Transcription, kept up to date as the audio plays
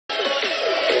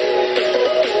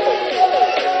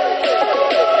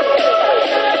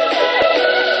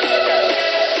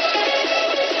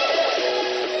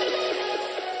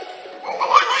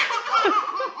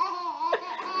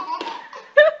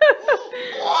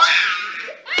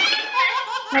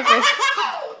Okay.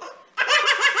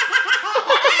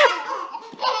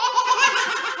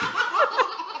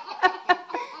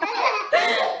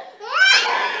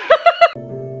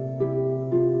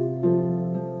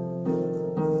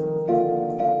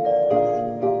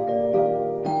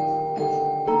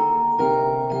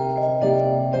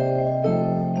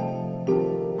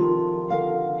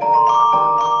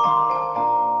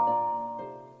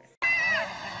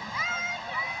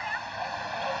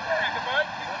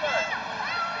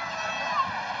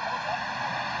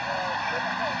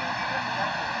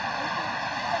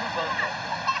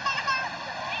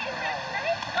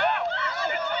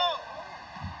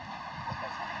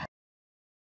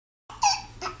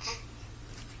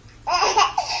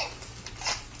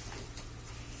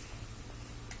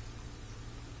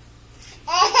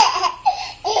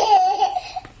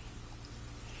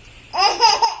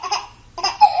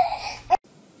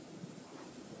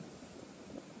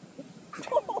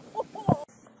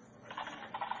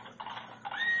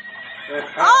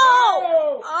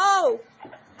 Oh! Oh!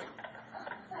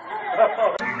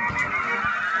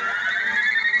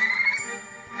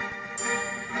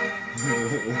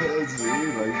 Let's see,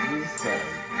 like this time.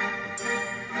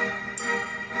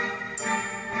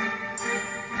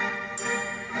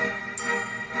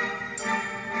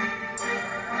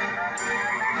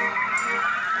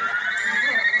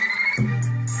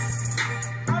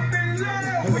 I'm in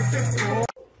love with this boy.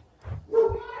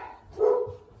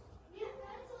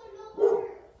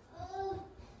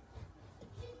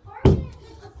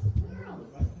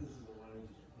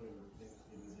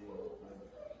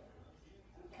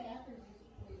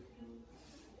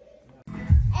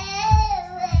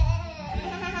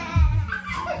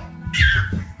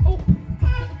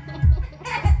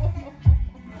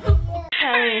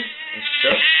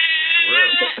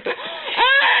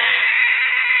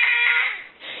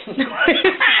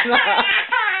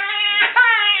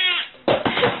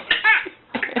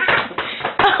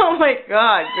 Oh my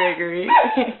God, Gregory.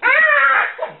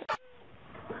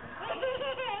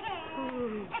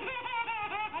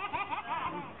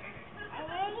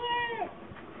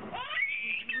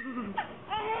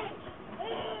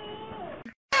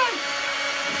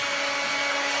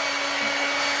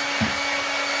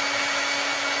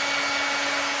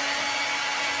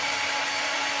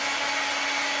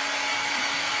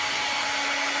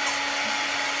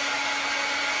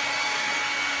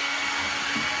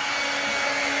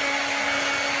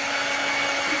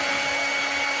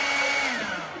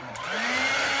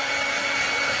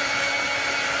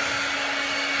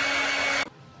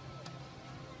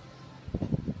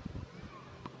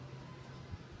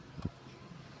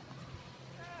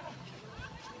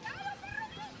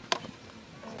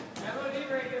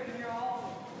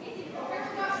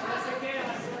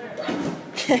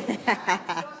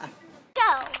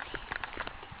 Go.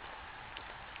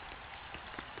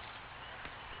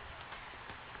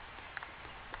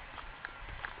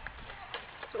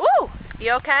 Ooh,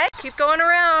 you okay? Keep going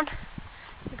around.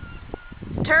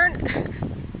 Turn.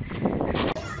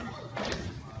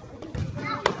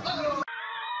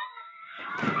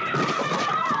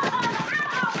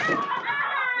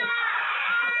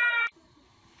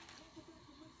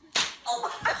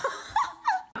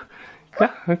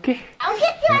 Yeah, okay. I'll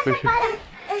hit you at the bottom.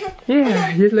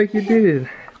 Yeah, just like you did.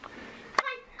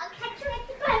 I'll catch you at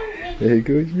the bottom. There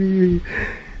goes me.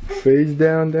 Face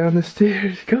down the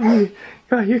stairs. Come on.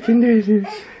 Oh, you can do it, baby.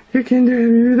 You can do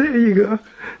it, baby. There you go.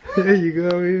 There you go,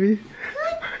 baby.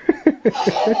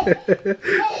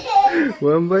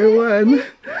 One by one.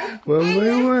 One by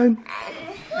one.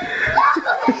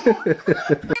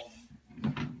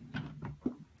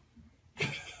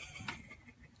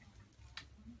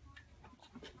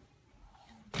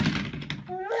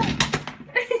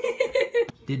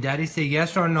 Did Daddy say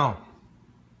yes or no?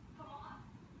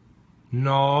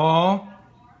 No.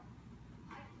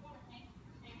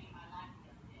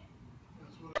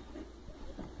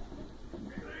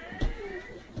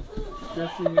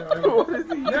 Jesse, what is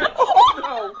he? No!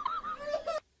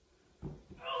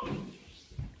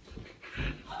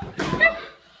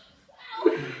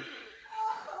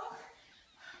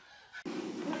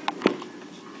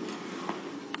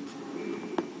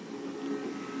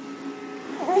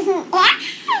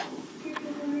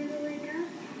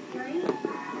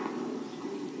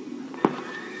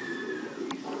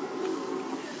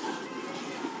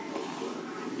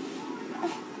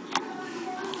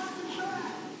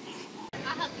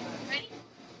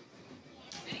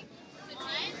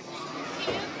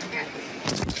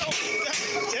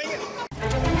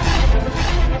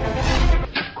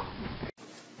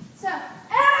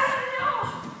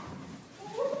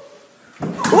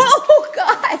 Whoa,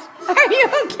 God! Are you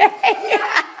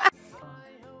okay?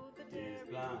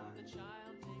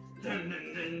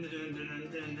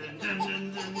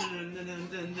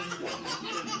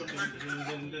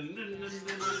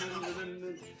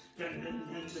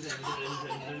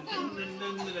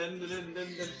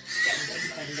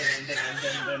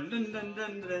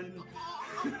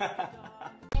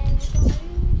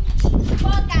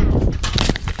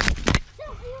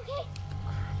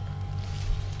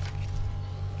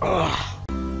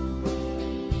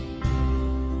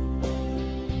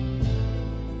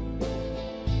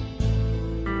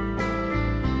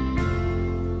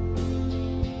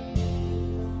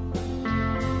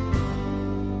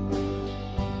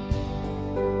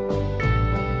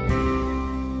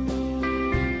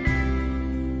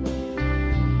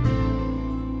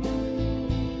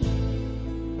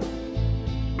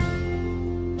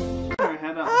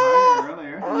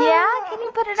 Yeah, can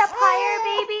you put it up higher,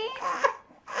 baby?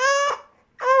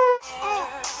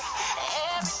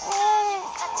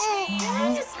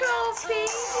 Let's go, baby.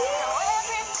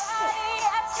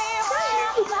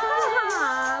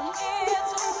 Mom.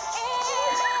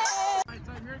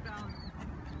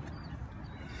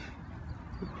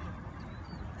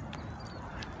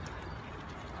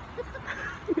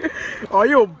 Are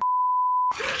you?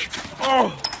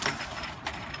 Oh.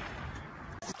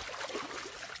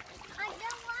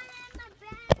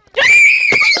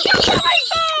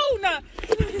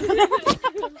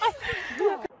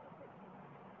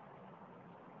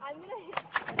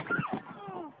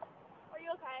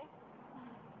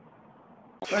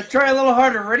 Let's try a little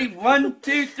harder. Ready? 1,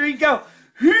 2, 3, go.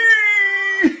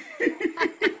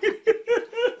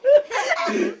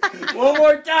 One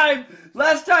more time.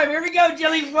 Last time. Here we go,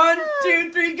 Jelly. 1,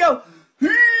 2, 3, go.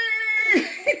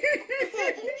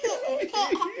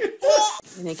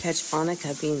 And they catch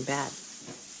Annika being bad.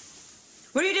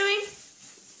 What are you doing?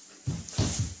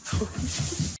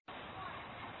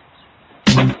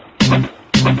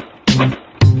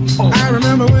 I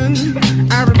remember when.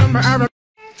 I remember. Go!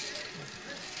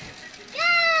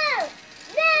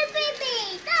 No, baby!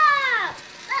 Stop!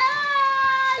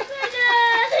 Oh,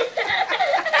 goodness!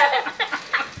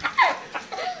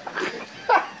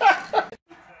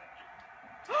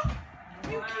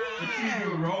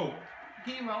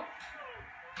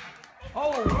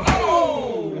 Oh!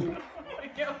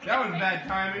 That was bad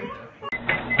timing.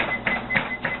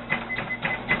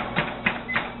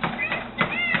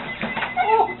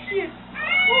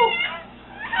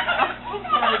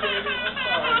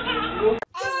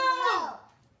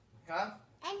 Huh?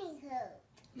 Anywho.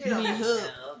 You need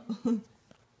help.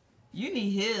 You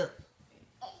need help.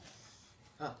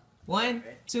 Oh. 1,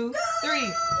 2,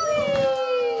 3.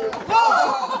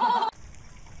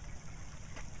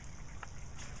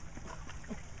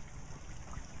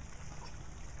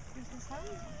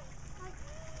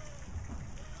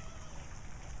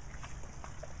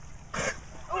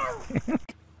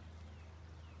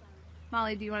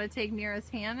 Molly, do you want to take Mira's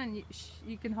hand and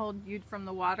you can hold you from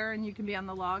the water and you can be on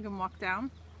the log and walk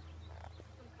down?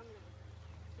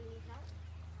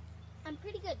 I'm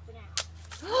pretty good for now.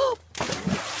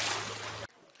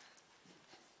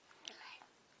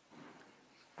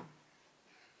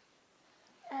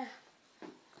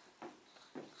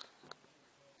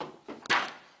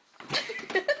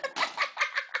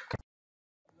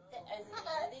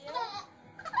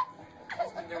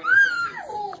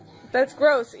 That's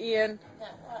gross, Ian.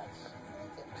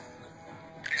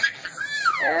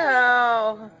 Ew.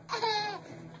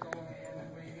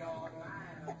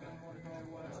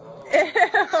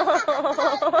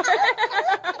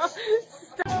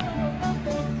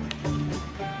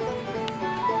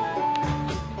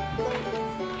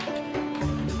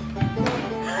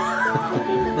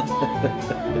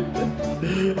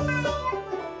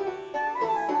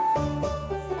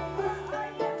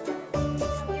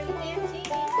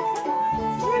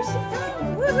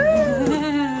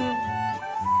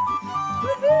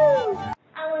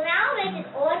 I will now make an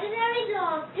ordinary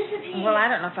dog disappear. Well, I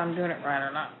don't know if I'm doing it right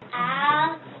or not.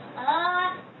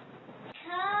 Kazam!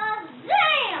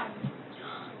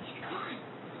 He's gone.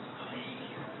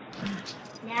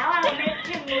 Now I will make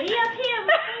him reappear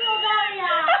with single belly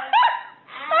eyes.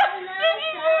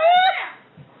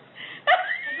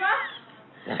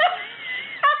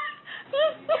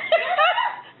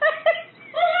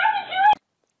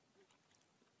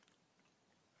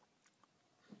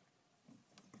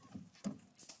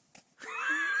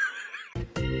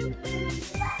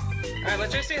 Alright,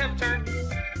 let JC have a turn.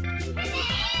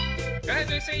 Go ahead,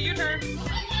 JC, you turn.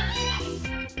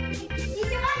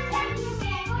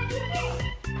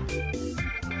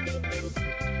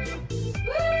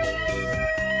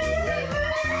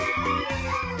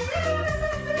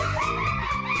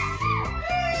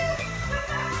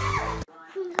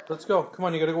 Let's go. Come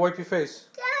on, you gotta go wipe your face.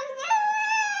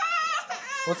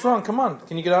 What's wrong? Come on.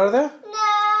 Can you get out of there? No.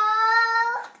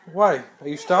 Why? Are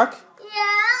you stuck?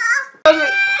 Yeah.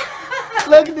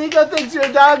 Look, Nico thinks you're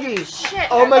a doggy. Shit.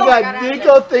 Oh my god,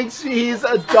 Nico thinks he's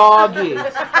a doggy.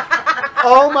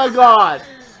 Oh my god.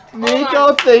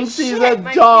 Nico thinks he's a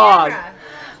dog.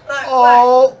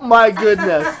 Oh my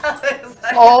goodness.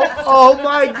 Oh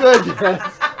my goodness.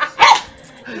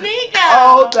 Nico!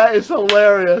 Oh, that is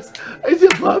hilarious. It's a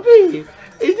puppy.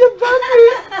 It's a puppy.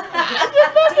 It's a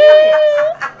puppy.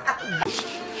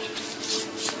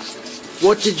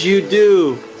 What did you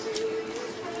do?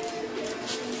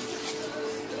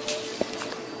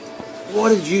 What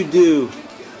did you do?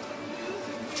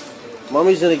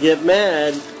 Mommy's gonna get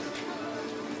mad.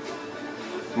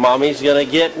 Mommy's gonna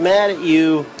get mad at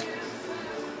you.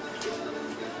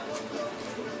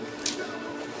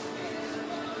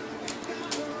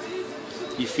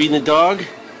 You feeding the dog?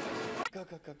 Go,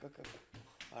 go, go, go, go.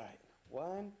 All right.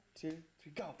 1, 2,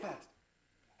 3, go fast.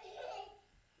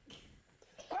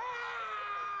 Ah!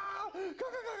 Go, go, go,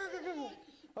 go, go, go.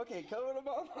 Okay, go to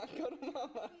mama. Go to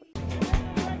mama.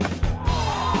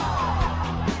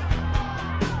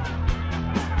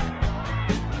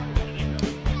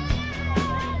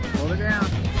 Hold it down.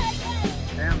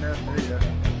 Down there. There you go.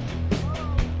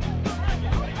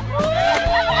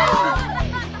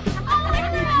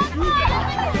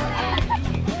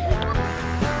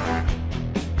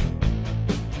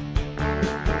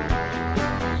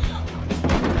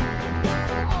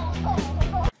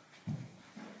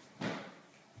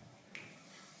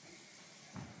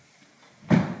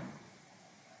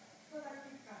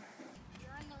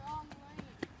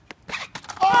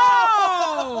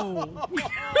 Oh!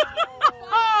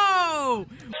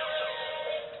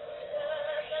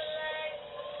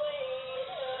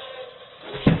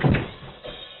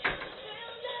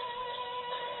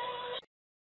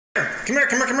 Come here,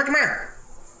 come here, come here, come here.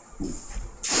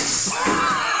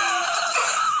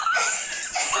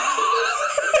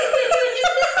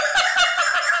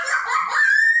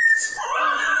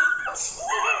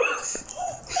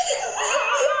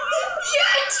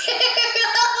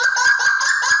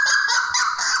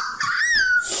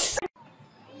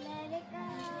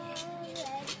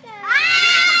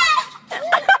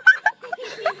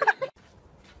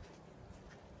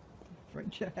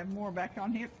 Fred should have more back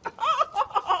on him.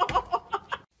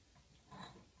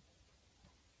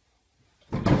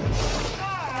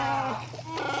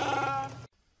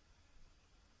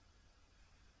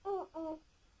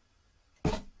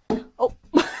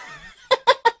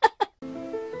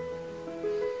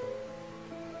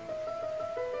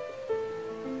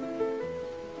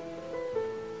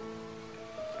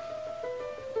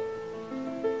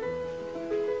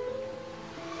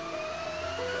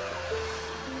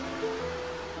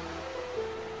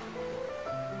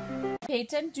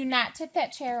 Peyton, do not tip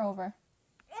that chair over.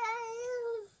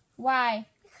 Why?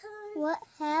 What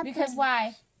happened? Because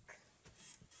why?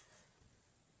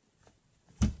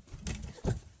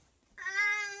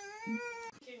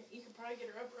 You could probably get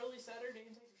her up early Saturday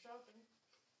and take her shopping.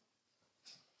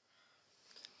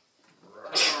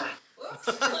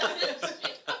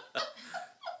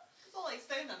 It's all like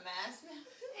stay in the mask.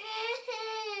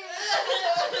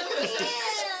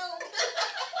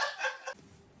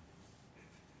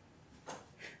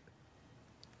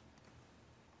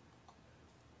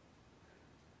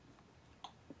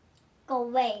 Go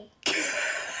away.